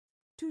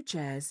2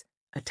 chairs,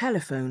 a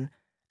telephone,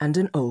 and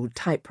an old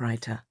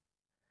typewriter.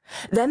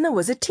 Then there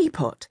was a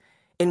teapot,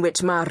 in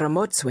which Mara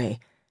Motswe,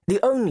 the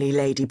only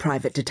lady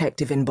private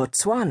detective in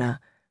Botswana,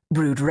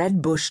 brewed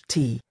red bush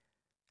tea,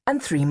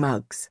 and 3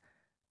 mugs,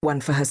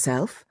 one for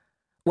herself,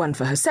 one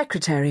for her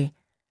secretary,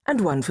 and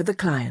one for the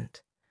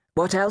client.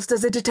 What else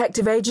does a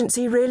detective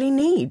agency really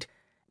need?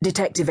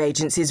 Detective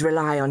agencies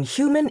rely on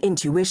human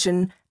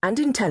intuition and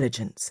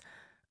intelligence,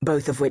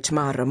 both of which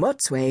Mara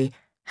Motswe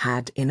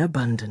had in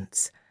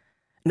abundance.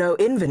 No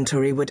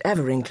inventory would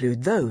ever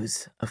include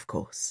those, of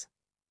course.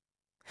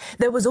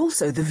 There was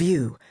also the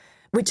view,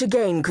 which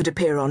again could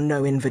appear on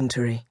no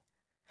inventory.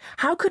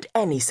 How could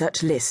any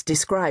such list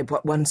describe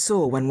what one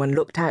saw when one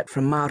looked out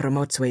from Mara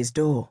Motswe's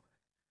door?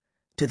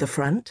 To the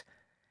front,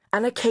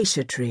 an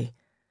acacia tree,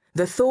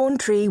 the thorn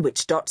tree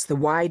which dots the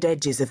wide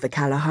edges of the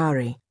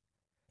Kalahari.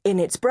 In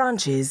its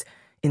branches,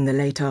 in the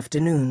late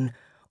afternoon,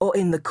 or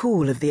in the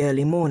cool of the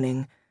early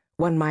morning,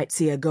 one might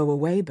see a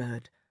go-away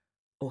bird,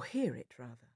 or hear it rather.